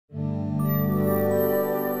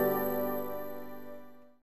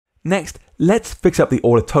Next, let's fix up the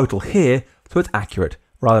order total here so it's accurate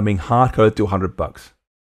rather than being hard-coded to $100.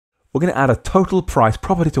 We're going to add a total price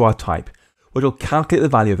property to our type, which will calculate the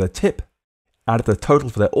value of their tip, add the total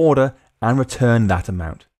for their order, and return that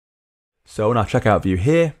amount. So in our checkout view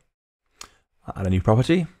here, I'll add a new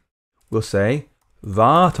property. We'll say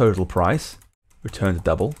var total price returns a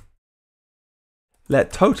double.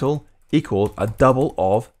 Let total equal a double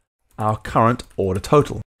of our current order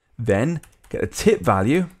total. Then get a tip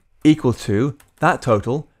value equal to that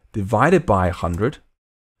total divided by 100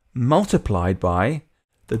 multiplied by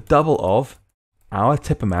the double of our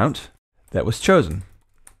tip amount that was chosen,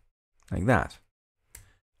 like that.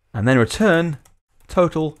 And then return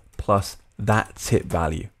total plus that tip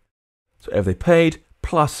value. So whatever they paid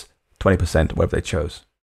plus 20% whatever they chose.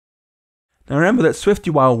 Now remember that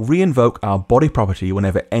SwiftUI will reinvoke our body property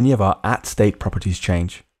whenever any of our @state properties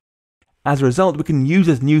change. As a result, we can use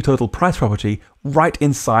this new total price property right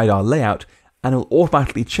inside our layout, and it will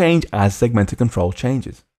automatically change as segmented control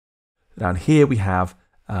changes. Down here we have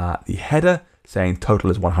the header saying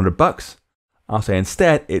total is $100. I'll say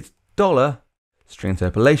instead it's $ string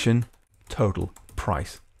interpolation total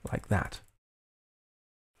price, like that.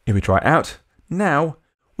 If we try it out, now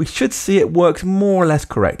we should see it works more or less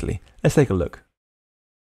correctly. Let's take a look.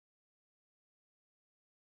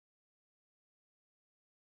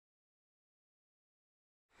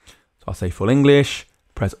 So I'll say full English,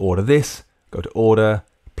 press order this, go to order,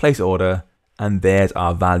 place order, and there's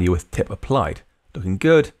our value with tip applied. Looking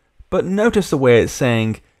good, but notice the way it's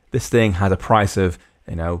saying this thing has a price of,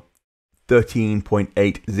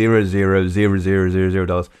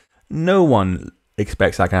 $13.8000000. No one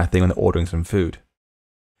expects that kind of thing when they're ordering some food.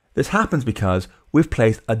 This happens because we've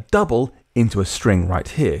placed a double into a string right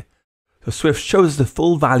here. So Swift shows us the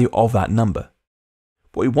full value of that number.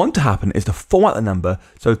 What we want to happen is to format the number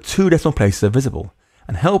so 2 decimal places are visible.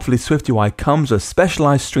 And helpfully SwiftUI comes with a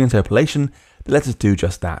specialized string interpolation that lets us do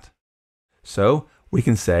just that. So we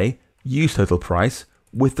can say use total price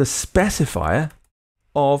with the specifier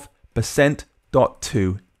of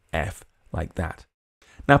 %.2f, like that.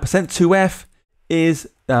 Now %2f is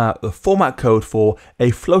the format code for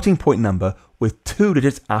a floating point number with 2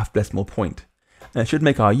 digits after decimal point. And it should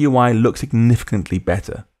make our UI look significantly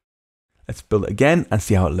better. Let's build it again and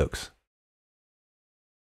see how it looks.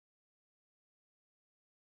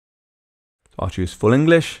 So I'll choose full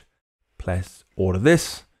English, place order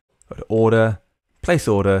this, go to order, place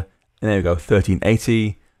order, and there we go,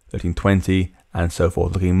 1380, 1320, and so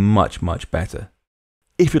forth, looking much, much better.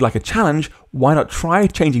 If you'd like a challenge, why not try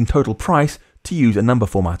changing total price to use a number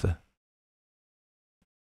formatter?